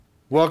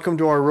Welcome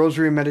to our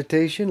Rosary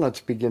Meditation.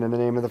 Let's begin in the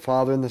name of the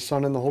Father, and the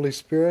Son, and the Holy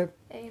Spirit.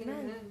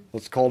 Amen.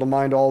 Let's call to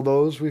mind all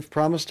those we've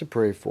promised to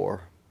pray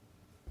for.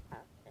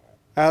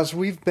 As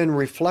we've been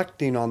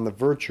reflecting on the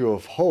virtue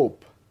of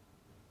hope,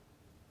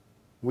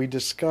 we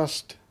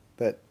discussed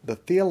that the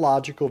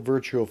theological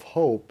virtue of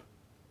hope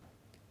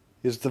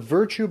is the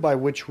virtue by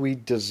which we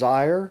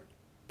desire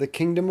the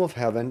kingdom of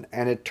heaven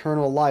and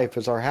eternal life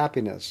as our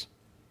happiness.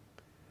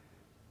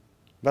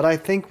 But I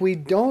think we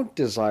don't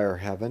desire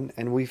heaven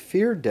and we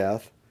fear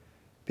death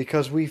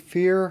because we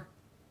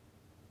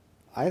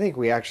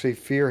actually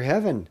fear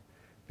heaven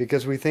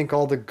because we think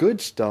all the good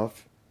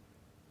stuff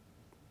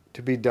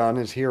to be done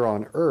is here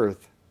on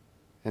earth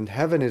and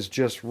heaven is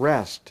just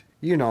rest.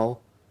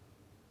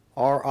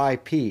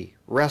 R.I.P.,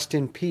 rest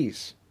in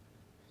peace.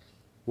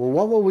 Well,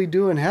 what will we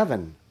do in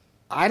heaven?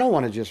 I don't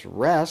want to just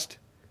rest.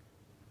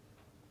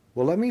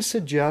 Well, let me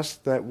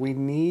suggest that we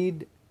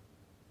need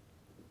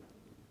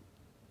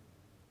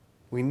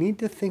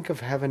to think of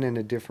heaven in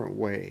a different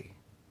way,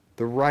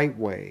 the right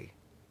way.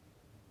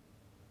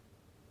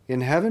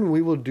 In heaven,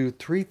 we will do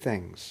three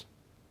things.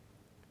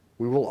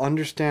 We will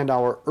understand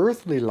our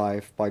earthly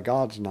life by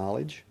God's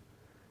knowledge.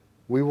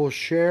 We will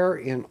share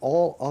in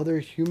all other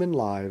human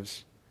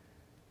lives,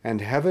 and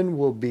heaven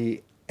will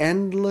be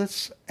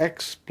endless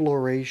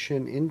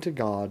exploration into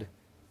God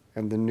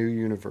and the new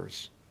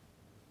universe.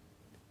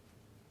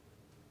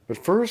 But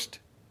first,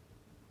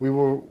 we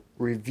will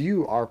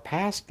review our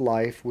past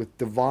life with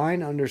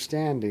divine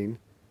understanding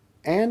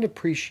and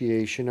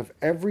appreciation of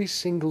every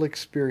single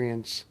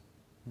experience,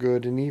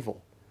 good and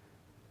evil.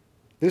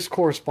 This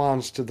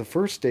corresponds to the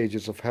first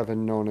stages of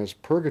heaven known as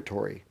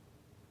purgatory.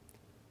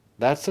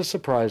 That's a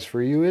surprise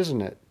for you,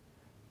 isn't it?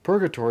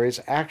 Purgatory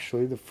is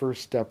actually the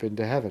first step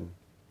into heaven.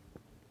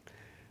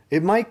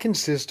 It might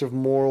consist of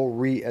moral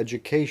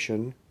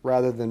re-education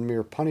rather than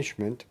mere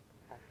punishment,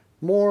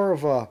 more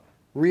of a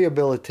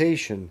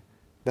rehabilitation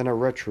than a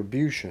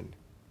retribution.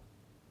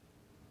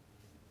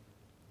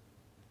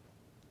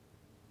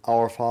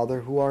 Our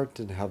Father, who art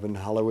in heaven,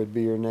 hallowed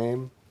be your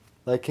name.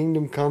 Thy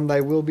kingdom come, thy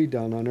will be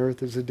done on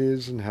earth as it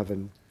is in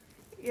heaven.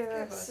 Give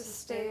us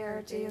this day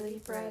our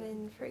daily bread,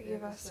 and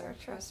forgive us our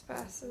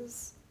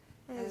trespasses,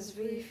 as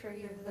we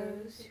forgive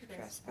those who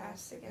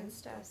trespass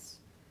against us.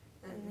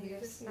 And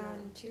lead us not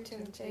into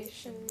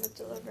temptation, but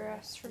deliver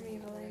us from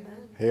evil.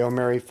 Amen. Hail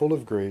Mary, full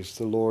of grace,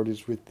 the Lord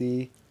is with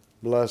thee.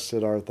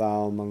 Blessed art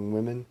thou among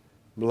women.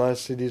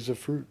 Blessed is the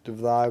fruit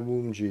of thy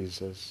womb,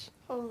 Jesus.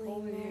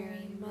 Holy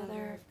Mary,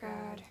 Mother of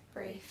God,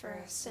 pray for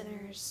us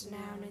sinners, now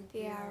and at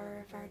the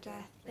hour of our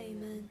death.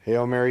 Amen.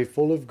 Hail Mary,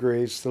 full of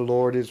grace, the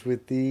Lord is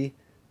with thee.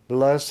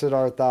 Blessed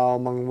art thou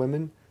among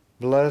women.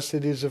 Blessed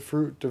is the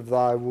fruit of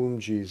thy womb,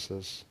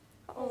 Jesus.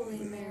 Holy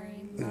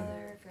Mary,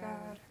 Mother of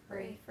God,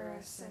 pray for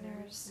us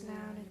sinners, now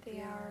and at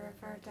the hour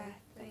of our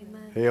death.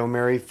 Amen. Hail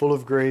Mary, full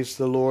of grace,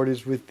 the Lord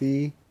is with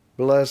thee.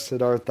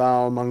 Blessed art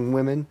thou among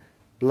women.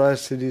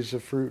 Blessed is the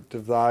fruit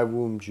of thy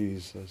womb,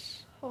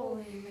 Jesus.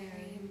 Holy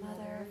Mary,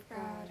 Mother of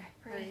God,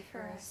 pray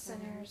for us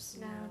sinners,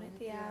 now and at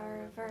the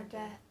hour of our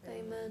death.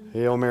 Amen.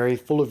 Hail Mary,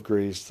 full of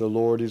grace, the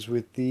Lord is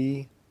with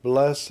thee.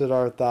 Blessed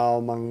art thou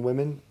among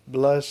women.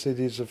 Blessed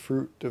is the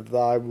fruit of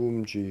thy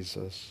womb,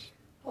 Jesus.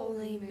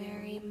 Holy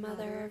Mary,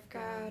 Mother of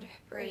God,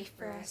 pray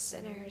for us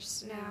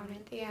sinners, now and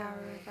at the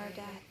hour of our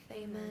death.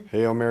 Amen.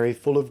 Hail Mary,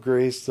 full of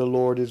grace, the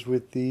Lord is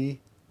with thee.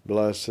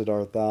 Blessed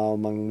art thou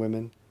among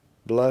women.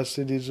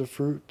 Blessed is the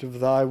fruit of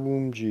thy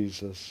womb,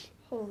 Jesus.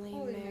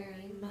 Holy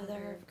Mary,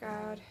 Mother of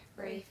God,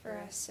 pray for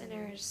us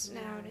sinners,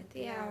 now and at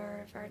the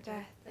hour of our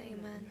death.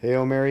 Amen.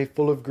 Hail Mary,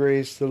 full of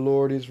grace, the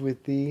Lord is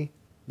with thee.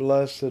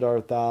 Blessed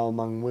art thou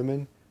among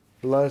women.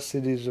 Blessed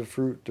is the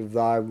fruit of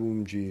thy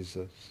womb,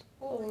 Jesus.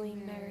 Holy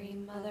Mary,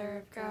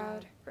 Mother of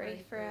God,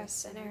 pray for us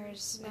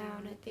sinners, now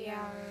and at the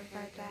hour of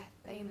our death.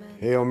 Amen.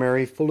 Hail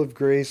Mary, full of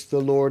grace, the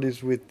Lord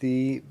is with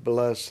thee.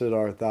 Blessed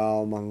art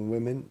thou among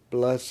women.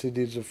 Blessed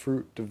is the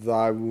fruit of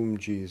thy womb,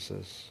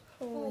 Jesus.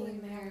 Holy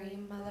Mary,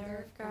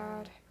 Mother of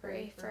God,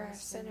 pray for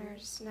us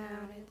sinners, now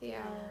and at the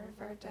hour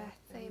of our death.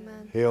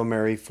 Amen. Hail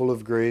Mary, full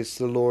of grace,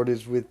 the Lord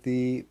is with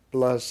thee.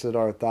 Blessed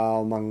art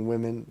thou among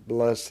women.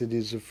 Blessed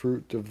is the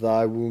fruit of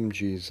thy womb,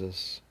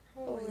 Jesus.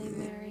 Holy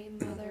Mary,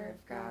 Mother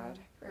of God,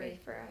 pray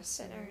for us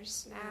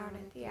sinners, now and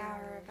at the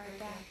hour of our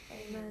death.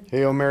 Amen.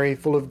 Hail Mary,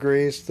 full of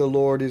grace, the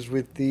Lord is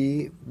with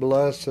thee.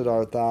 Blessed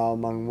art thou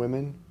among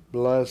women.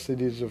 Blessed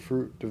is the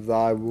fruit of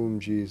thy womb,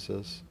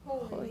 Jesus.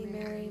 Holy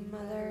Mary,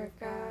 Mother of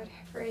God,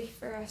 pray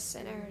for us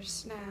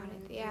sinners, now and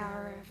at the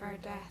hour of our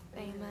death.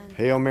 Amen.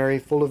 Hail Mary,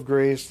 full of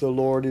grace, the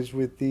Lord is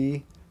with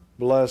thee.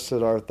 Blessed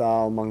art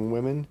thou among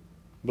women.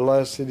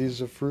 Blessed is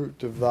the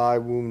fruit of thy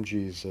womb,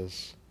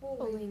 Jesus.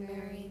 Holy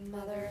Mary,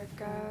 Mother of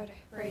God,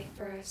 pray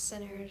for us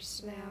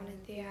sinners, now and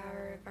at the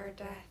hour of our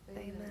death.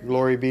 Amen.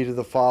 Glory be to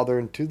the Father,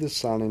 and to the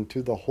Son, and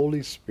to the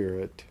Holy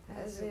Spirit.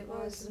 As it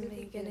was in the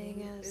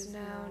beginning, as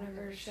now, and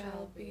ever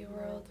shall be,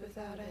 world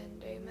without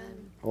end.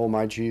 Amen. O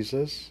my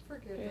Jesus,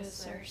 Forgive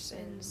us our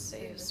sins,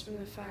 save us from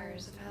the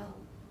fires of hell.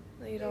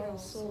 Lead all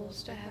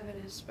souls to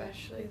heaven,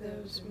 especially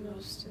those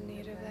most in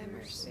need of thy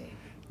mercy.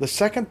 The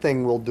second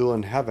thing we'll do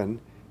in heaven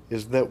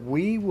is that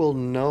we will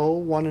know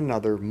one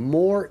another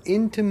more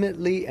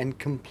intimately and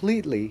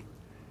completely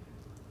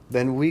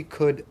than we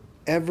could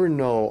ever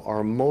know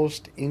our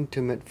most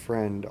intimate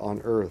friend on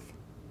earth,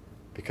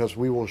 because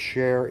we will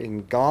share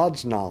in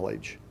God's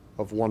knowledge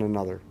of one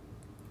another.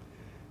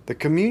 The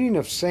communion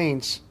of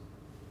saints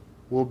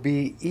will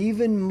be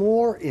even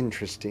more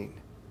interesting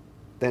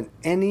than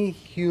any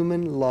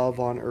human love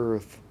on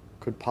earth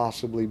could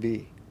possibly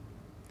be.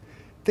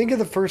 Think of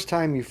the first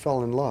time you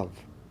fell in love,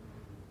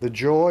 the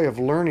joy of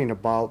learning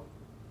about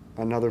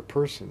another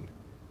person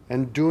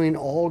and doing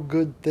all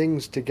good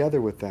things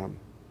together with them,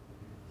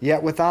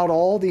 yet without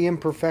all the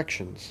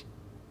imperfections,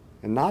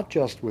 and not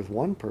just with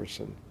one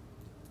person,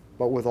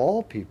 but with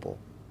all people,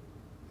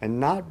 and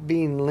not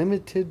being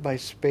limited by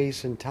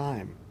space and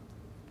time.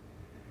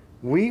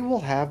 We will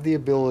have the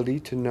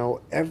ability to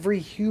know every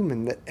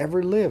human that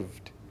ever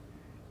lived,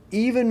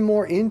 even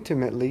more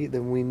intimately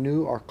than we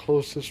knew our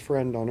closest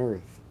friend on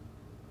earth.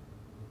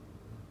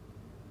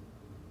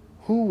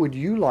 Who would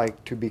you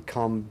like to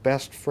become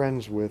best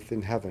friends with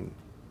in heaven?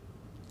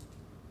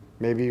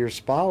 Maybe your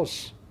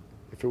spouse,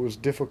 if it was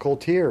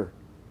difficult here,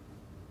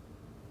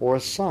 or a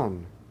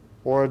son,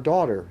 or a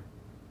daughter.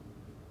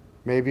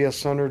 Maybe a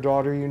son or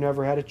daughter you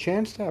never had a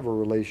chance to have a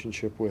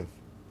relationship with.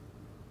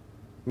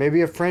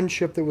 Maybe a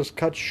friendship that was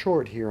cut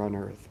short here on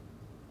earth.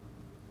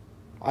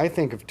 I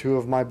think of two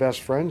of my best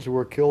friends who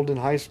were killed in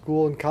high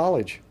school and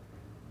college.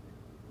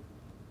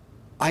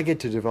 I get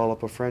to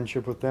develop a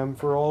friendship with them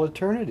for all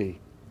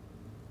eternity.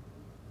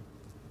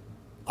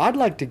 I'd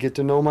like to get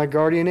to know my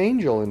guardian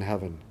angel in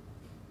heaven.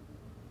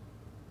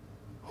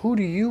 Who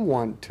do you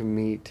want to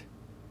meet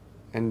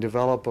and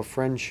develop a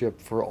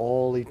friendship for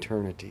all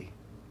eternity?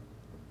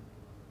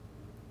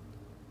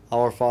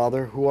 Our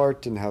Father, who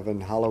art in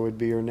heaven, hallowed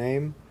be your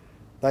name.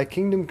 Thy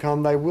kingdom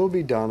come, thy will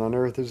be done on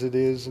earth as it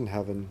is in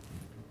heaven.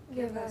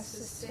 Give us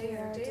this day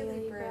our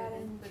daily bread,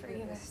 and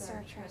forgive us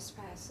our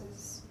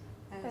trespasses,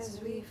 as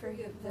we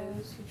forgive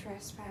those who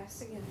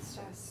trespass against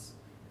us.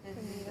 And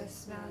lead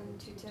us not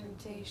into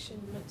temptation,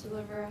 but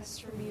deliver us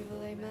from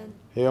evil. Amen.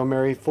 Hail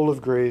Mary, full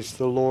of grace,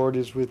 the Lord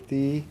is with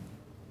thee.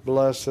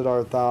 Blessed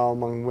art thou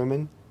among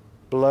women.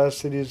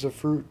 Blessed is the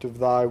fruit of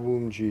thy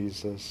womb,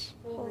 Jesus.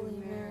 Holy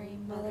Mary,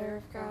 Mother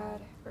of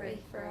God, pray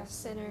for us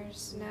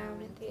sinners, now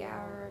and at the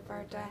hour of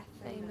our death.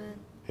 Amen.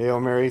 Hail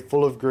Mary,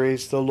 full of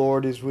grace, the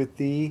Lord is with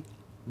thee.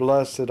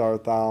 Blessed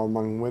art thou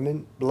among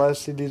women.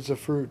 Blessed is the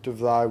fruit of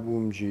thy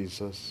womb,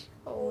 Jesus.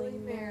 Holy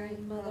Mary,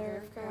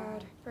 Mother of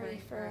God, pray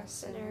for us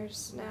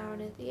sinners, now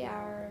and at the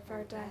hour of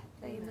our death.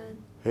 Amen.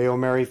 Hail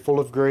Mary, full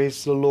of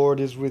grace, the Lord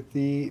is with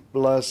thee.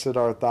 Blessed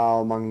art thou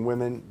among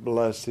women.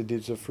 Blessed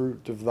is the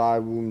fruit of thy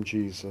womb,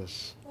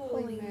 Jesus.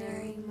 Holy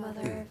Mary,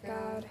 Mother of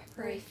God,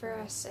 pray for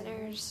us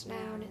sinners,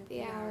 now and at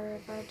the hour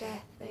of our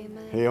death.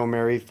 Amen. Hail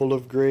Mary, full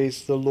of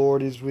grace, the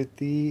Lord is with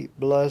thee.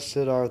 Blessed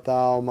art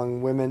thou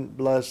among women.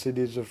 Blessed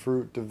is the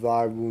fruit of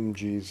thy womb,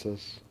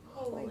 Jesus.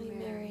 Holy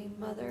Mary,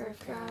 Mother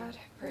of God,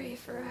 pray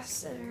for us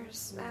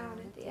sinners, now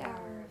and at the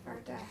hour of our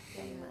death.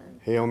 Amen.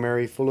 Hail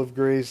Mary, full of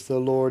grace, the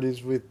Lord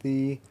is with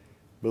thee.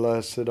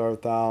 Blessed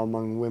art thou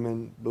among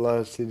women.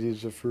 Blessed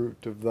is the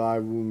fruit of thy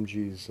womb,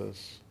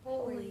 Jesus.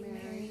 Holy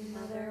Mary,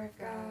 Mother of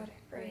God,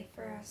 pray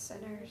for us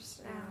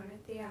sinners, now and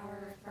at the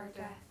hour of our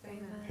death.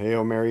 Amen.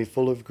 Hail Mary,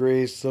 full of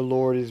grace, the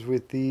Lord is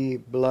with thee.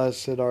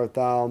 Blessed art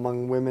thou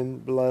among women.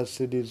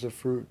 Blessed is the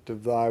fruit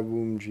of thy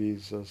womb,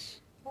 Jesus.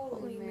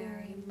 Holy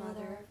Mary,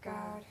 Mother of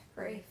God,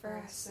 pray for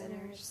us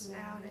sinners,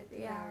 now and at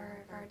the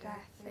hour of our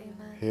death.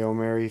 Amen. Hail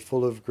Mary,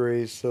 full of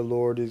grace, the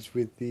Lord is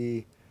with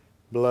thee.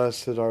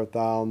 Blessed art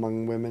thou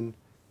among women.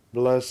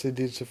 Blessed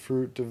is the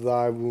fruit of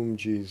thy womb,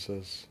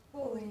 Jesus.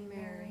 Holy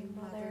Mary,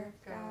 Mother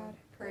of God,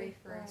 pray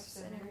for us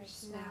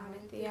sinners, now and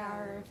at the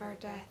hour of our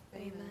death.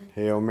 Amen.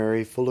 Hail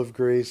Mary, full of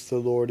grace, the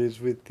Lord is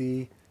with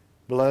thee.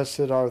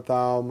 Blessed art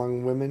thou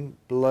among women.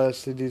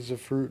 Blessed is the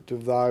fruit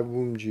of thy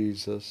womb,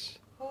 Jesus.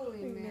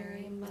 Holy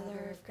Mary,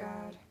 Mother of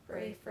God,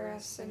 pray for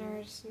us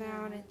sinners,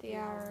 now and at the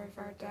hour of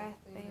our death.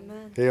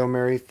 Amen. Hail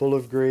Mary, full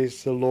of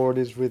grace, the Lord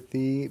is with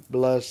thee.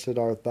 Blessed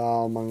art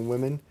thou among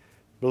women.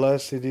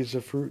 Blessed is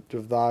the fruit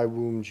of thy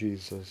womb,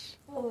 Jesus.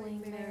 Holy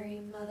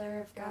Mary,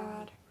 Mother of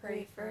God,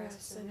 pray for us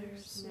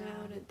sinners,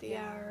 now and at the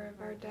hour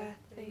of our death.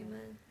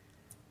 Amen.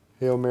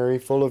 Hail Mary,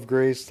 full of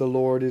grace, the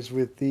Lord is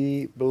with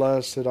thee.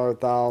 Blessed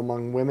art thou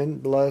among women.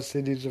 Blessed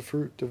is the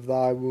fruit of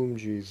thy womb,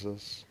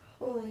 Jesus.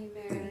 Holy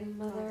Mary,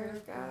 Mother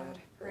of God,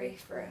 pray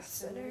for us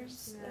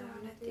sinners, now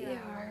and at the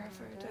hour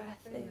of our death.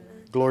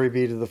 Amen. Glory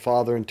be to the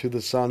Father, and to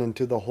the Son, and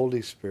to the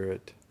Holy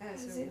Spirit.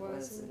 As it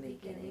was in the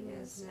beginning,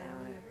 is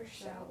now, and ever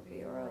shall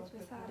be, world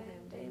without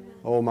end. Amen.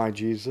 O my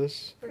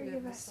Jesus,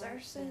 forgive us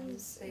our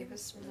sins, save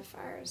us from the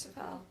fires of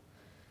hell.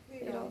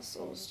 Lead all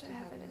souls to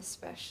heaven,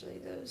 especially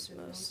those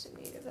most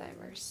in need of thy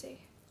mercy.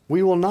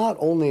 we will not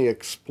only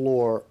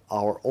explore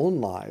our own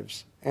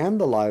lives and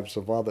the lives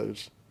of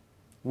others,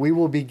 we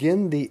will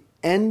begin the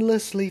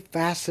endlessly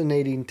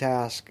fascinating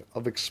task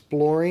of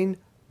exploring,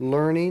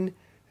 learning,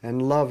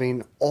 and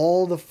loving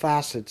all the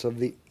facets of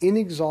the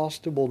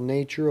inexhaustible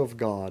nature of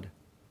God.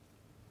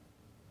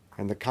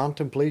 and the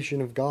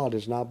contemplation of God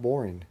is not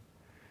boring.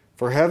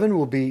 For heaven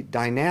will be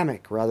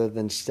dynamic rather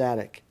than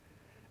static,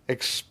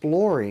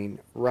 exploring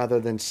rather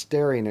than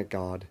staring at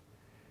God,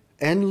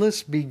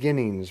 endless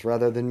beginnings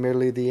rather than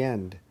merely the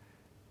end.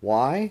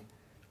 Why?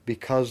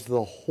 Because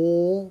the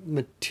whole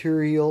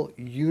material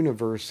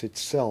universe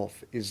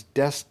itself is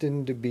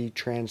destined to be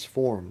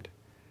transformed.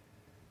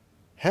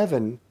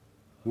 Heaven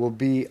will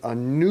be a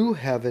new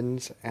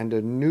heavens and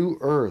a new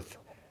earth,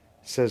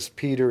 says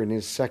Peter in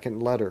his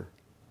second letter.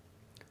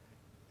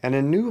 And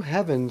a new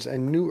heavens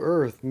and new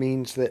earth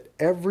means that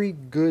every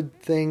good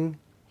thing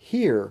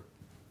here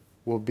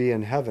will be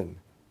in heaven.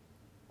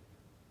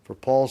 For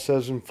Paul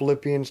says in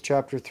Philippians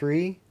chapter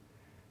 3,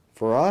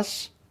 "For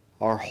us,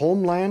 our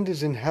homeland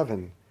is in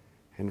heaven,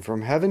 and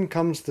from heaven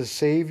comes the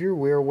Savior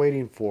we are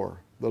waiting for,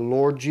 the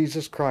Lord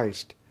Jesus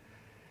Christ.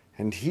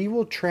 And he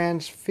will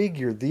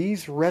transfigure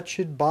these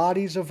wretched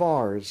bodies of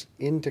ours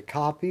into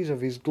copies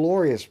of his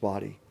glorious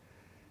body.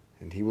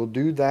 And he will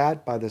do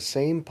that by the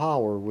same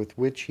power with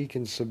which he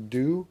can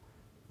subdue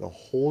the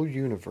whole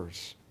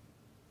universe."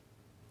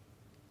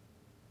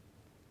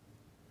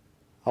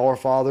 Our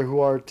Father who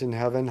art in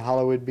heaven,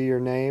 hallowed be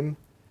your name.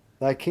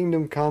 Thy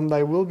kingdom come,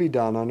 thy will be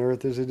done on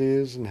earth as it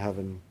is in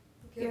heaven.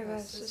 Give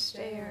us this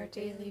day our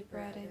daily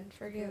bread, and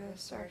forgive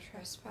us our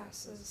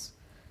trespasses,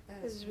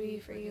 as we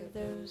forgive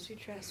those who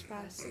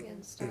trespass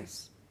against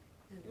us.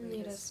 And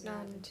lead us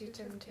not into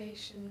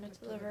temptation, but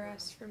deliver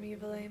us from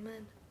evil.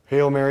 Amen.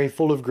 Hail Mary,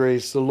 full of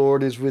grace, the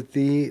Lord is with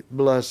thee.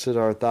 Blessed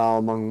art thou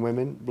among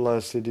women.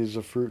 Blessed is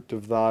the fruit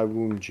of thy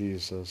womb,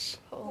 Jesus.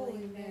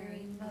 Holy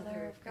Mary,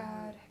 Mother of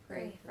God,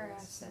 pray for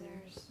us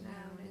sinners, now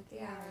and at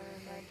the hour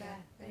of our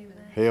death.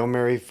 Amen. Hail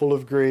Mary, full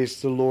of grace,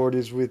 the Lord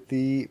is with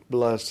thee.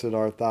 Blessed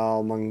art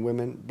thou among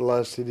women.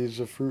 Blessed is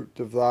the fruit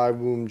of thy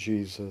womb,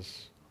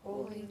 Jesus.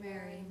 Holy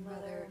Mary,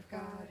 Mother of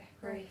God,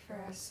 pray for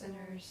us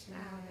sinners,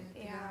 now and at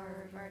the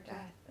hour of our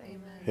death. Amen.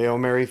 Hail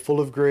Mary, full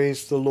of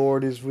grace, the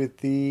Lord is with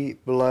thee.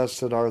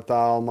 Blessed art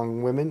thou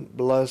among women.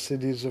 Blessed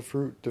is the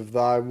fruit of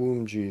thy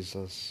womb,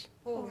 Jesus.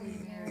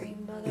 Holy Mary,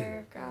 Mother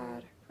of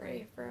God,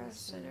 pray for us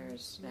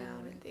sinners, now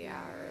and at the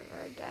hour of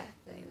our death.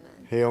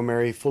 Amen. Hail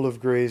Mary, full of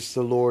grace,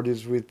 the Lord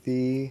is with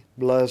thee.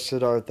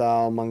 Blessed art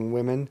thou among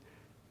women.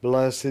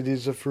 Blessed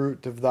is the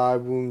fruit of thy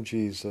womb,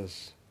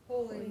 Jesus.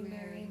 Holy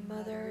Mary,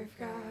 Mother of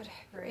God,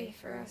 pray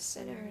for us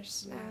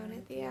sinners, now and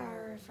at the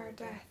hour of our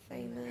death.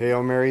 Amen.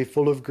 Hail Mary,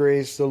 full of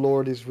grace, the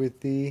Lord is with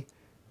thee.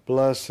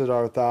 Blessed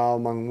art thou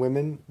among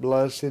women.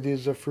 Blessed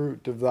is the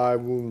fruit of thy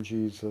womb,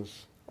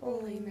 Jesus.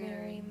 Holy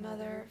Mary,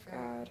 Mother of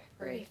God,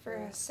 pray for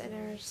us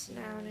sinners,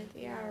 now and at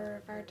the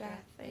hour of our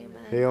death.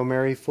 Amen. Hail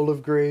Mary, full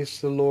of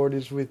grace, the Lord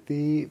is with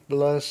thee.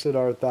 Blessed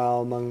art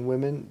thou among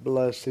women.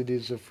 Blessed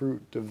is the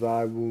fruit of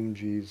thy womb,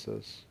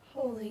 Jesus.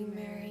 Holy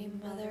Mary,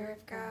 Mother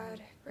of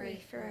God, pray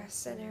for us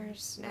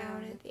sinners, now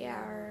and at the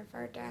hour of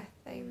our death.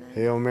 Amen.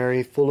 Hail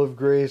Mary, full of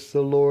grace,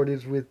 the Lord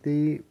is with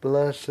thee.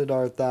 Blessed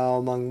art thou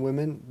among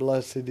women.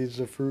 Blessed is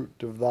the fruit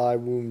of thy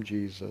womb,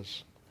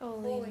 Jesus.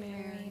 Holy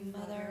Mary,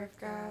 Mother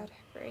of God,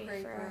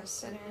 pray for us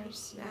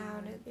sinners, now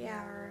and at the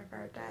hour of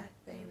our death.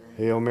 Amen.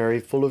 Hail Mary,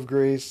 full of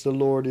grace, the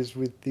Lord is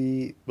with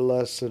thee.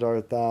 Blessed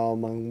art thou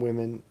among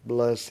women.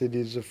 Blessed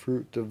is the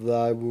fruit of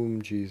thy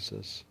womb,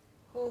 Jesus.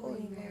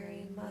 Holy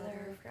Mary,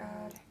 Mother of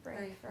God,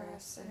 pray for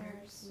us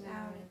sinners,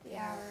 now and at the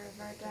hour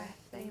of our death.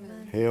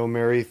 Amen. Hail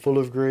Mary, full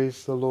of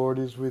grace, the Lord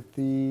is with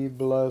thee.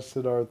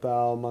 Blessed art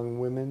thou among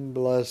women.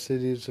 Blessed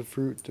is the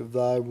fruit of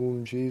thy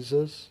womb,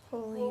 Jesus.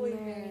 Holy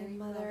Mary,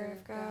 Mother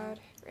of God,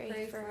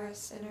 pray for us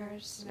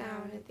sinners,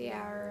 now and at the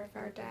hour of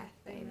our death.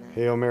 Amen.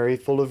 Hail Mary,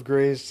 full of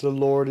grace, the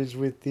Lord is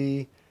with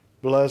thee.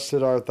 Blessed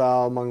art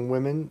thou among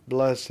women.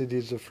 Blessed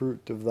is the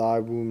fruit of thy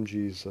womb,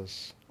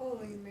 Jesus.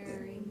 Holy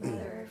Mary,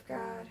 Mother of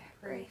God,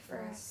 pray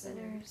for us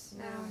sinners,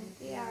 now and at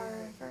the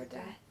hour of our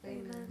death.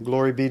 Amen.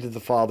 Glory be to the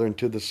Father, and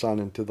to the Son,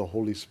 and to the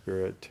Holy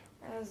Spirit.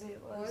 As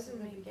it was in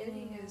the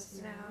beginning,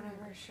 is now, and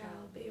ever shall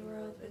be,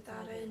 world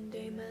without end.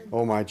 Amen.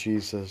 O my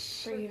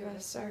Jesus, Forgive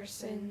us our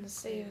sins,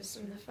 save us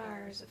from the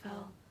fires of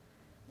hell.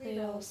 Lead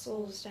all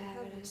souls to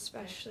heaven,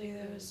 especially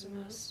those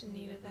most in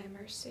need of thy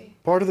mercy.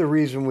 part of the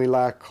reason we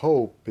lack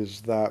hope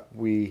is that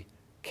we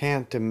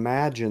can't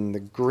imagine the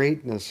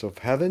greatness of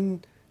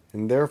heaven,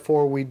 and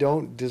therefore we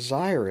don't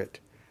desire it.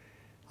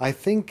 I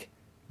think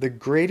the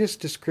greatest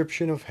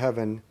description of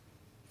heaven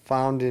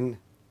found in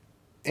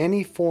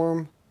any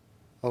form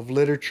of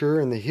literature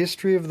in the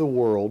history of the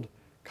world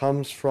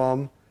comes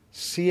from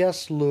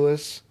C.S.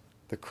 Lewis,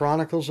 The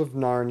Chronicles of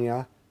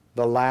Narnia,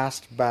 The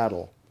Last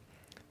Battle.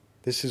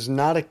 This is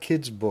not a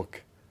kid's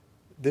book.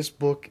 This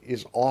book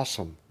is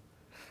awesome.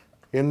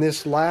 In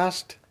this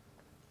last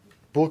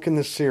book in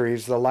the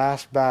series, The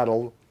Last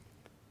Battle,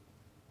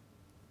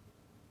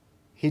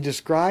 he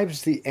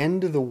describes the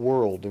end of the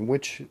world in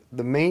which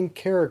the main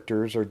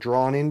characters are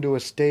drawn into a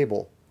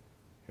stable.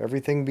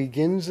 Everything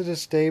begins at a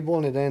stable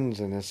and it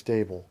ends in a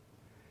stable.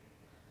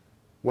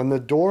 When the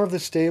door of the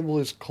stable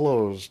is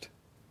closed,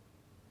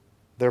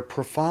 they're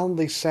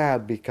profoundly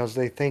sad because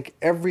they think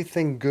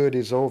everything good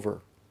is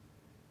over.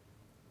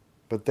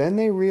 But then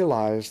they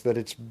realize that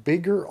it's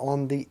bigger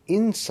on the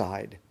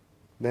inside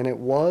than it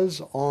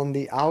was on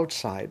the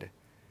outside.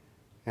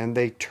 And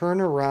they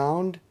turn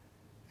around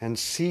and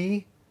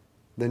see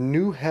the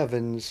new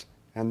heavens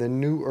and the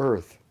new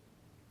earth.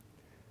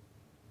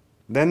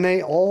 Then they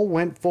all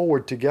went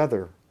forward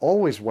together,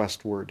 always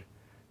westward,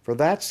 for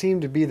that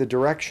seemed to be the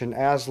direction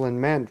Aslan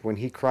meant when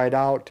he cried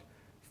out,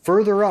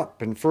 "Further up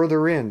and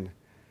further in."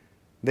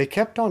 They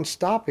kept on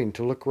stopping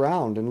to look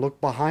round and look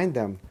behind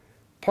them,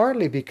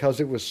 partly because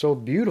it was so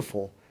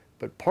beautiful,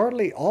 but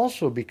partly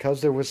also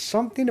because there was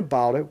something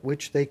about it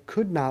which they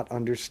could not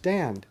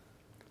understand.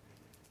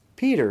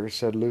 "Peter,"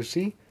 said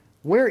Lucy,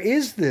 "where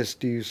is this,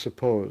 do you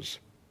suppose?"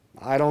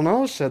 "I don't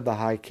know," said the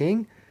High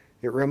King.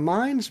 "It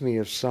reminds me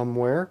of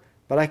somewhere,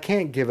 but I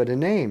can't give it a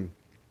name.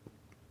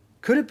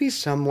 Could it be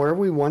somewhere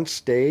we once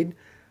stayed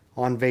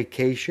on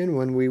vacation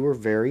when we were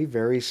very,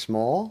 very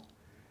small?"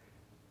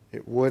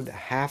 "It would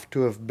have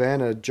to have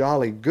been a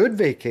jolly good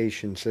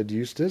vacation," said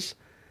Eustace.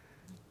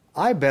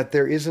 "I bet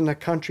there isn't a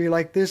country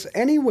like this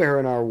anywhere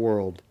in our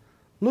world.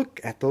 Look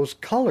at those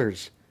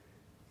colors.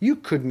 You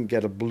couldn't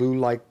get a blue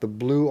like the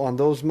blue on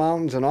those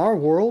mountains in our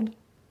world."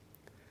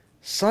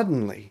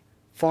 Suddenly,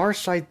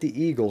 Farsight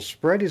the eagle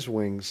spread his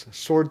wings,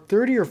 soared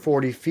 30 or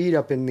 40 feet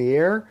up in the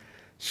air,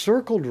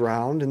 circled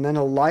round, and then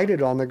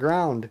alighted on the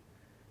ground.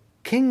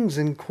 "Kings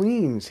and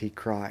queens," he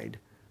cried,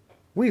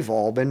 "we've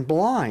all been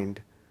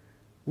blind.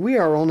 We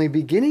are only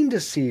beginning to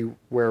see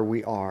where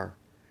we are.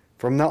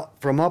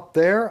 From up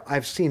there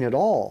I've seen it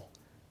all.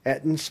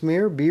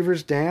 Ettensmere,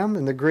 Beaver's Dam,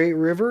 and the great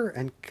river,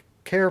 and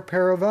Cair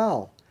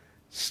Paravel,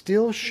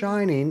 still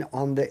shining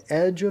on the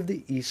edge of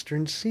the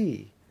eastern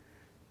sea.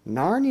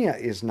 Narnia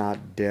is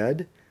not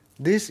dead.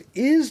 This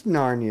is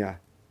Narnia."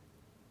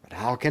 "But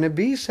how can it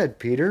be?" said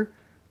Peter.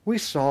 "We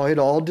saw it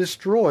all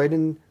destroyed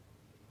and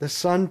the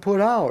sun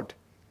put out."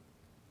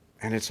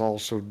 "And it's all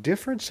so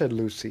different," said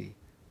Lucy.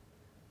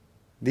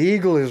 "The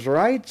eagle is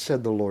right,"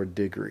 said the Lord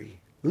Diggory.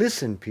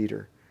 "Listen,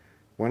 Peter.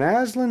 When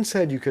Aslan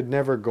said you could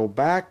never go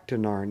back to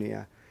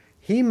Narnia,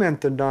 he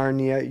meant the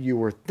Narnia you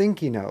were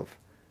thinking of.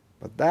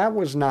 But that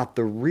was not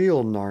the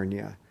real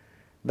Narnia.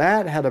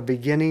 That had a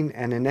beginning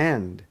and an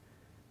end.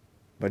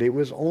 But it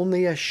was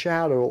only a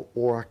shadow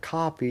or a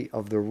copy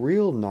of the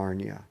real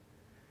Narnia.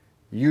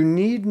 You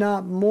need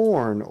not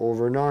mourn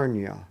over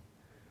Narnia.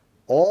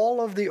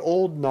 All of the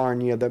old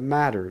Narnia that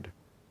mattered,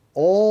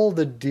 all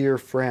the dear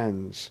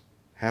friends,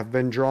 have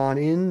been drawn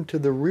into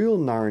the real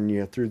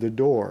Narnia through the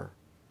door.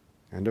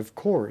 And of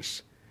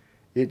course,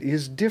 it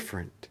is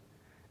different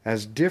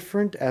as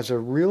a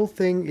real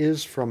thing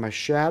is from a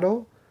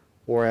shadow,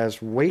 or as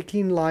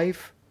waking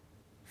life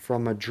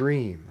from a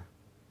dream."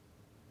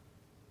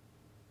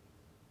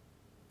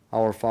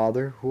 Our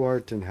Father, who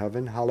art in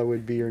heaven,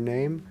 hallowed be your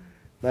name.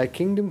 Thy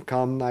kingdom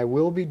come, thy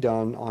will be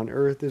done, on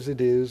earth as it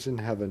is in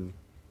heaven.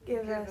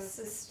 Give us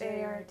this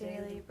day our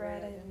daily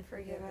bread, and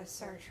forgive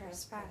us our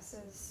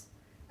trespasses,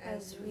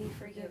 as we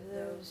forgive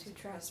those who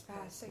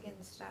trespass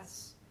against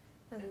us.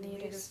 And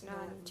lead us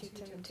not into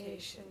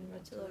temptation,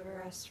 but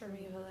deliver us from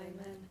evil.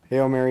 Amen.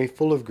 Hail Mary,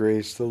 full of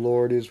grace, the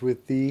Lord is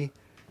with thee.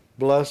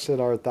 Blessed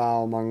art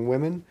thou among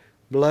women.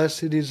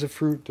 Blessed is the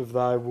fruit of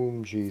thy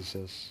womb,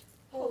 Jesus.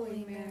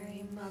 Holy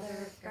Mary,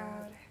 Mother of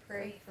God,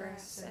 pray for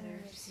us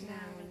sinners,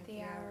 now and at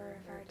the hour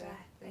of our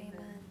death.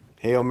 Amen.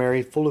 Hail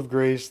Mary, full of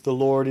grace, the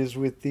Lord is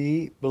with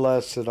thee.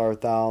 Blessed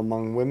art thou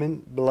among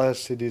women.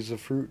 Blessed is the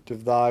fruit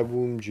of thy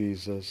womb,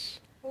 Jesus.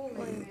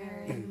 Holy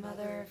Mary,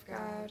 Mother of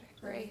God,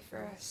 pray for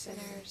us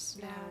sinners,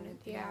 now and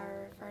at the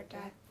hour of our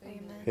death.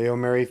 Amen. Hail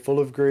Mary, full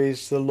of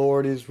grace, the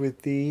Lord is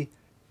with thee.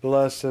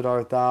 Blessed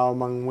art thou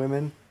among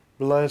women.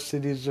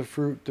 Blessed is the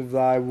fruit of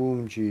thy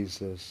womb,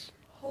 Jesus.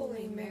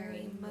 Holy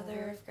Mary,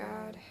 Mother of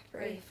God,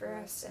 pray for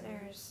us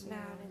sinners,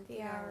 now and at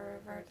the hour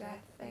of our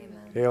death.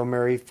 Amen. Hail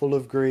Mary, full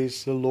of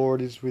grace, the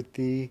Lord is with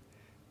thee.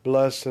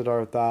 Blessed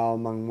art thou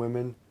among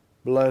women.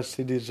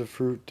 Blessed is the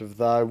fruit of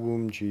thy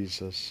womb,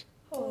 Jesus.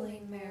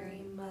 Holy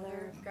Mary,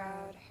 Mother of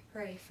God,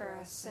 pray for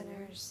us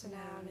sinners,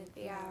 now and at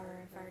the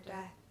hour of our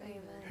death. Amen.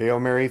 Hail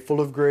Mary, full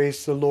of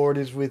grace, the Lord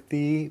is with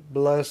thee.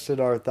 Blessed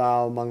art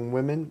thou among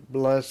women.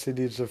 Blessed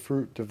is the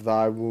fruit of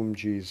thy womb,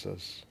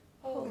 Jesus.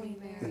 Holy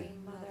Mary,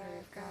 Mother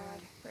of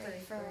God, pray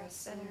for us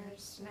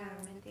sinners, now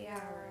and at the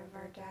hour of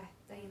our death.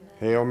 Amen.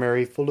 Hail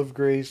Mary, full of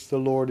grace, the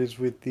Lord is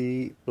with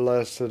thee.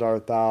 Blessed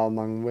art thou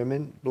among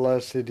women.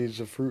 Blessed is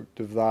the fruit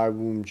of thy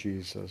womb,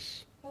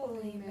 Jesus.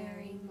 Holy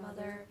Mary,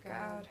 Mother of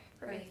God,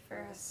 pray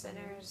for us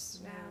sinners,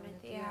 now and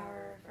at the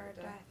hour of our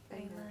death.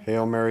 Amen.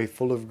 Hail Mary,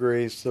 full of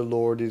grace, the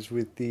Lord is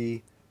with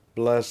thee.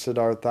 Blessed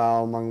art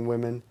thou among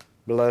women.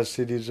 Blessed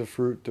is the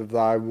fruit of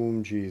thy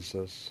womb,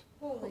 Jesus.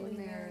 Holy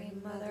Mary,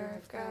 Mother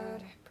of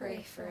God,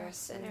 pray for us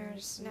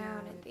sinners, now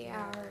and at the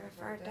hour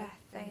of our death.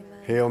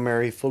 Amen. Hail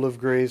Mary, full of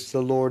grace,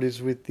 the Lord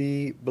is with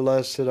thee.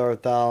 Blessed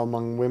art thou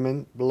among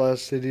women.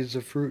 Blessed is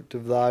the fruit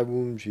of thy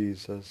womb,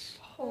 Jesus.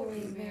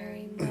 Holy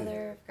Mary,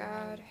 Mother of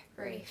God,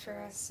 pray pray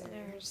for us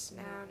sinners,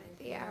 now and at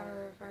the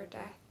hour of our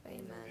death.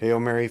 Amen. Hail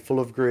Mary, full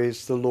of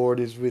grace, the Lord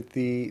is with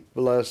thee.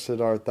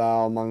 Blessed art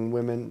thou among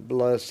women.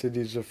 Blessed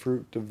is the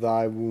fruit of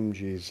thy womb,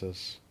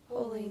 Jesus.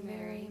 Holy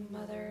Mary,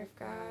 Mother of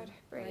God,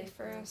 pray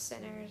for us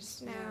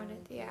sinners, now and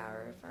at the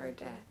hour of our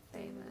death.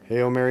 Amen.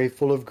 Hail Mary,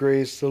 full of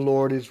grace, the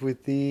Lord is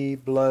with thee.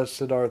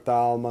 Blessed art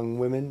thou among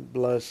women.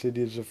 Blessed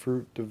is the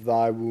fruit of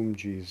thy womb,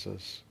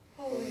 Jesus.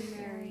 Holy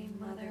Mary,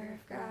 Mother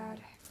of God,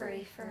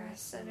 pray for us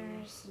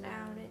sinners,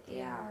 now and at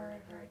the hour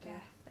of our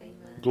death.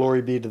 Amen.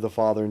 Glory be to the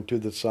Father, and to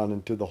the Son,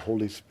 and to the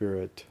Holy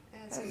Spirit.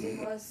 As it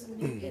was in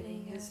the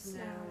beginning, is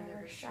now, and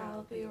ever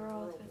shall be,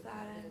 world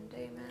without end.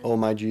 Amen. O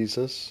my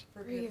Jesus,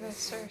 forgive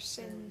us our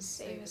sins,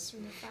 save us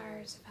from the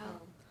fires of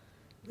hell.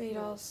 Lead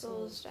all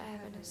souls to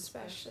heaven,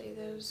 especially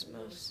those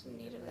most in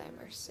need of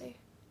thy mercy.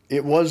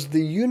 it was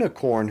the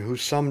unicorn who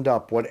summed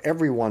up what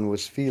everyone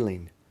was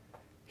feeling.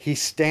 He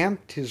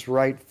stamped his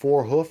right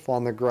forehoof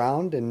on the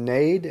ground and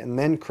neighed, and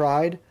then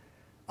cried,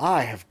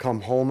 "I have come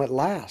home at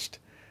last.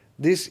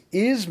 This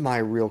is my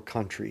real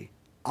country.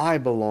 I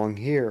belong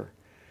here.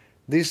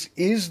 This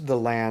is the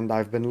land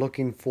I've been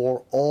looking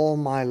for all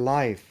my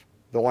life,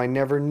 though I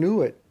never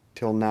knew it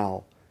till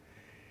now."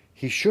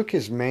 He shook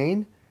his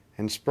mane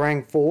and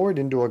sprang forward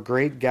into a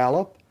great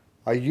gallop,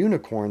 a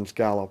unicorn's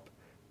gallop,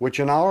 which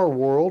in our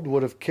world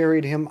would have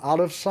carried him out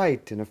of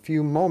sight in a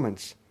few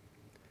moments.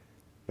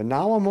 But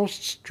now a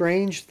most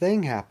strange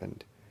thing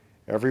happened.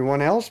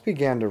 Everyone else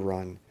began to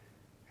run,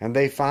 and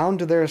they found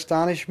to their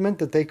astonishment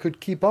that they could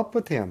keep up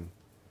with him.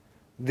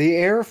 The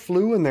air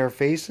flew in their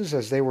faces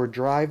as they were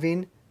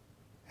driving,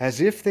 as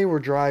if they were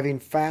driving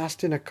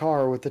fast in a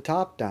car with the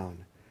top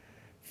down.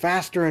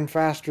 Faster and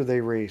faster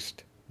they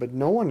raced, but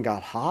no one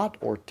got hot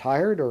or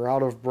tired or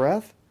out of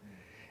breath.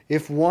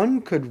 If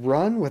one could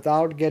run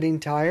without getting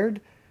tired,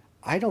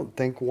 I don't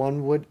think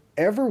one would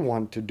ever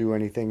want to do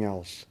anything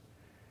else.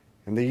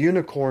 And the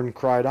unicorn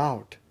cried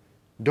out,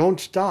 "Don't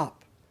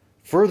stop!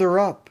 Further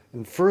up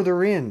and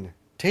further in!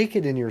 Take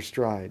it in your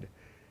stride!"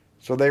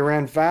 So they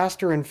ran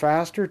faster and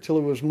faster till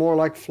it was more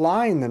like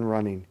flying than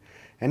running,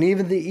 and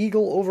even the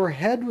eagle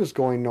overhead was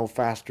going no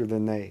faster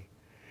than they.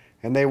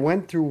 And they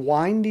went through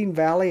winding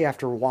valley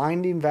after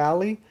winding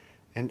valley,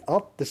 and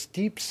up the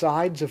steep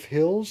sides of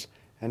hills,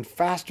 and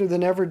faster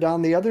than ever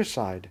down the other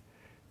side,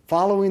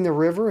 following the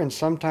river and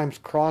sometimes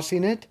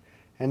crossing it,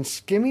 and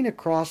skimming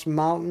across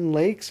mountain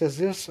lakes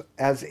as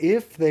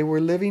if they were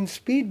living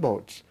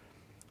speedboats,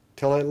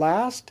 till at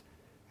last,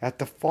 at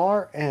the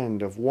far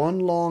end of one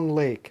long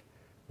lake,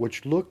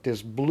 which looked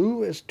as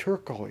blue as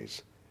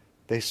turquoise,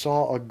 they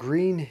saw a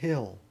green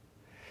hill.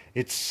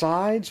 Its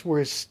sides were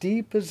as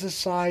steep as the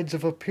sides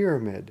of a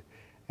pyramid,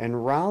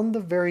 and round the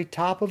very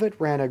top of it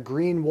ran a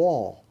green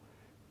wall.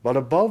 But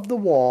above the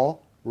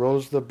wall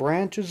rose the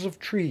branches of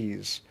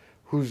trees,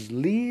 whose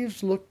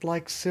leaves looked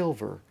like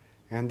silver,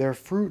 and their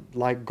fruit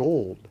like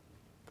gold.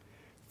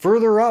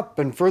 "Further up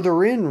and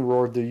further in,"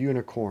 roared the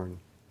unicorn,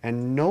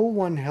 and no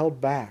one held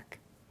back.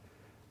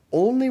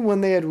 Only when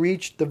they had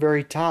reached the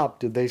very top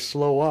did they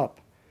slow up,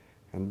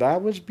 and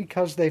that was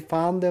because they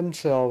found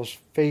themselves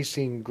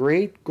facing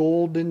great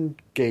golden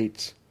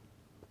gates.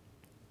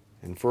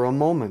 And for a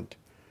moment,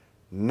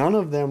 none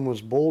of them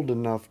was bold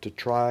enough to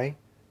try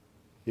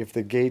if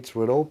the gates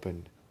would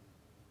open.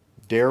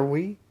 Dare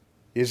we?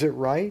 Is it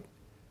right?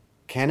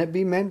 Can it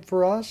be meant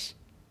for us?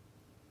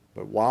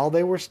 But while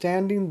they were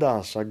standing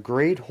thus, a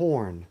great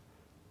horn,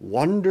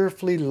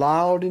 wonderfully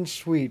loud and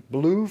sweet,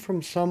 blew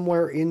from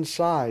somewhere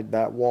inside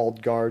that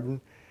walled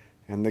garden,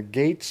 and the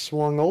gates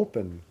swung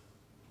open.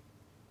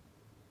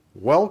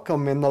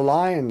 "Welcome in the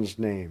Lion's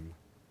name.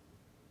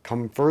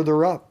 Come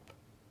further up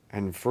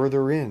and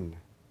further in."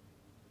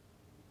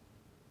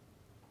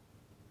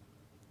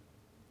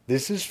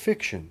 This is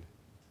fiction,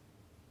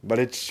 but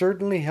it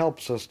certainly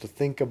helps us to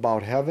think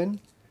about heaven,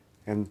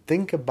 and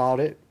think about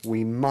it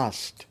we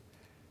must,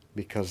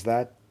 because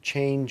that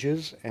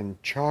changes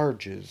and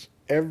charges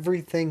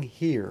everything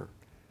here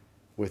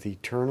with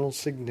eternal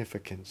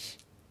significance.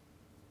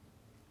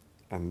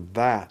 And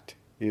that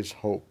is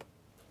hope.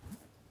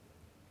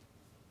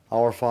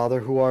 Our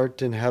Father who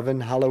art in heaven,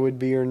 hallowed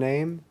be your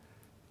name.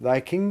 Thy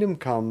kingdom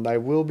come, thy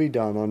will be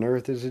done on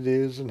earth as it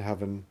is in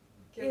heaven.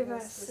 Give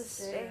us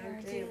this day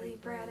our daily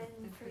bread,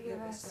 and forgive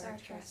us our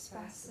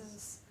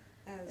trespasses,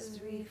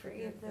 as we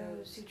forgive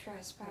those who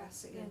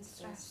trespass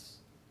against us.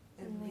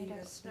 And lead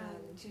us not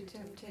into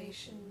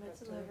temptation, but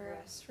deliver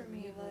us from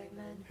evil.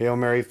 Amen. Hail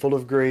Mary, full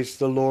of grace,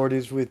 the Lord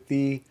is with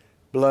thee.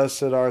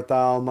 Blessed art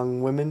thou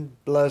among women.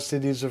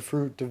 Blessed is the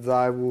fruit of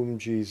thy womb,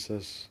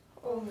 Jesus.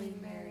 Holy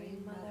Mary,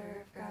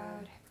 Mother of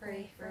God,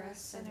 pray for us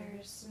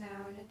sinners,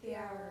 now and at the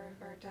hour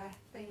of our death.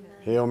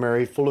 Amen. Hail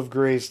Mary, full of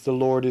grace, the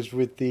Lord is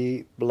with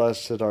thee.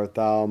 Blessed art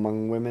thou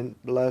among women.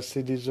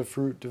 Blessed is the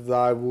fruit of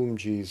thy womb,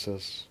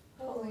 Jesus.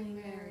 Holy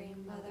Mary,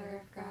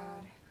 Mother of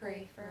God,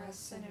 pray for us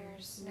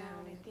sinners, now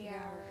and at the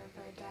hour of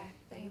our death.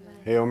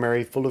 Amen. Hail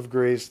Mary, full of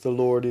grace, the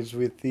Lord is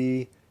with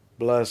thee.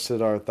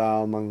 Blessed art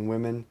thou among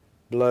women.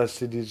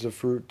 Blessed is the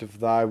fruit of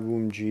thy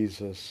womb,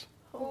 Jesus.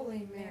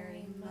 Holy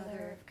Mary,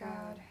 Mother of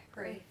God,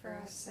 pray for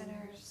us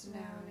sinners, now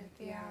and at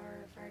the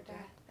hour of our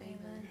death.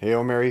 Amen.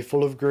 Hail Mary,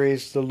 full of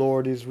grace, the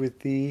Lord is with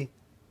thee.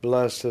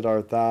 Blessed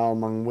art thou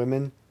among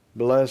women.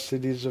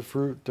 Blessed is the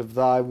fruit of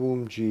thy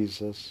womb,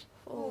 Jesus.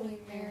 Holy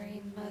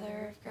Mary,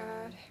 Mother of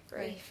God,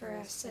 pray for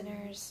us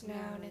sinners,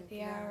 now and at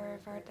the hour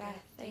of our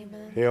death.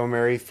 Amen. Hail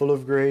Mary, full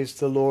of grace,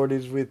 the Lord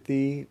is with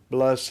thee.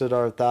 Blessed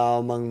art thou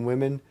among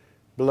women.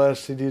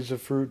 Blessed is the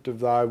fruit of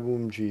thy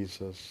womb,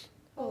 Jesus.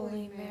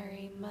 Holy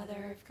Mary,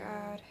 Mother of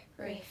God,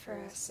 pray for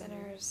us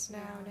sinners,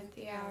 now and at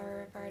the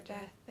hour of our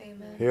death.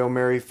 Amen. Hail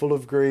Mary, full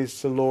of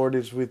grace, the Lord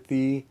is with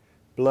thee.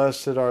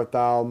 Blessed art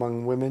thou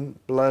among women.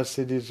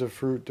 Blessed is the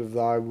fruit of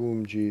thy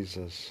womb,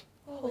 Jesus.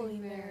 Holy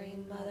Mary,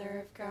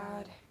 Mother of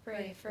God,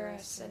 pray for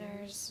us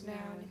sinners, now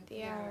and at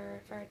the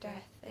hour of our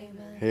death.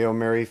 Amen. Hail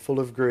Mary, full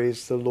of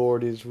grace, the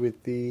Lord is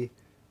with thee.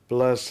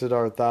 Blessed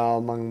art thou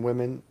among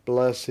women.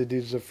 Blessed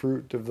is the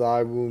fruit of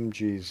thy womb,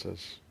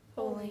 Jesus.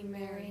 Holy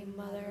Mary,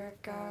 Mother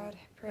of God,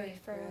 pray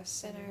for us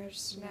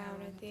sinners, now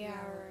and at the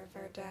hour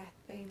of our death.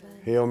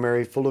 Amen. Hail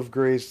Mary, full of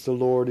grace, the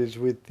Lord is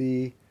with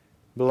thee.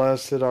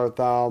 Blessed art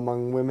thou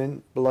among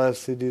women.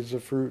 Blessed is the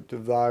fruit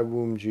of thy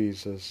womb,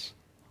 Jesus.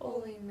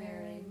 Holy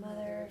Mary,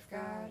 Mother of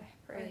God,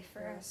 pray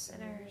for us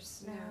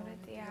sinners, now and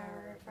at the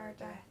hour of our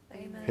death.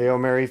 Amen. Hail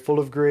Mary, full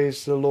of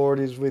grace, the Lord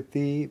is with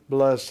thee.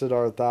 Blessed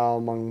art thou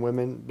among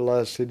women.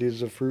 Blessed is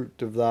the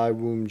fruit of thy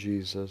womb,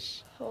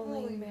 Jesus.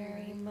 Holy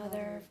Mary,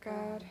 Mother of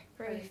God,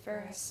 pray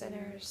for us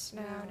sinners,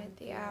 now and at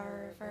the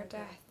hour of our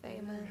death.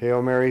 Amen.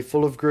 Hail Mary,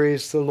 full of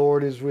grace, the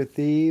Lord is with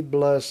thee.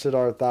 Blessed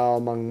art thou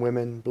among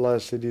women.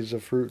 Blessed is the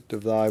fruit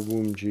of thy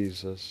womb,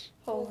 Jesus.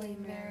 Holy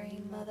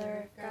Mary,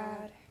 Mother of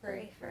God,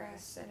 pray for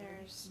us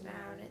sinners,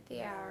 now and at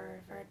the hour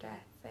of our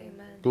death.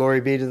 Amen.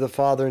 Glory be to the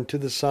Father, and to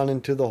the Son,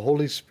 and to the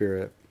Holy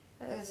Spirit.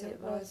 As it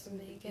was in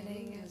the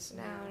beginning, is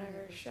now, and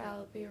ever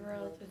shall be,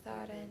 world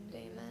without end.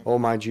 Amen. O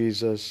my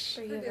Jesus,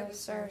 Forgive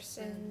us our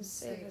sins,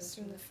 save us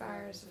from the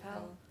fires of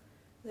hell.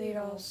 Lead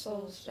all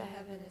souls to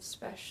heaven,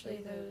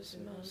 especially those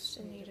most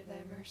in need of thy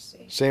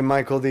mercy. Saint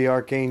Michael the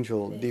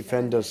Archangel,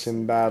 defend us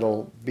in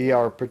battle. Be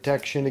our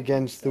protection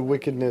against the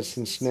wickedness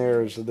and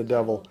snares of the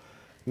devil.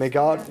 May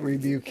God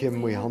rebuke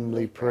him, we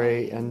humbly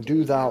pray. And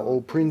do thou,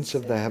 O Prince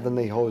of the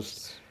heavenly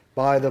host,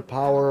 by the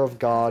power of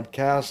God,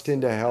 cast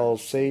into hell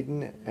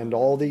Satan and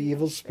all the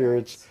evil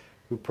spirits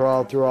who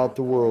prowl throughout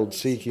the world,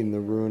 seeking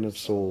the ruin of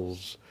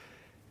souls.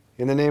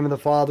 In the name of the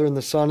Father, and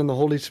the Son, and the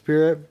Holy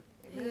Spirit,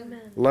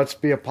 Amen. let's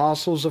be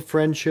apostles of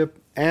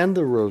friendship and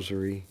the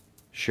rosary.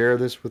 Share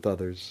this with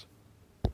others.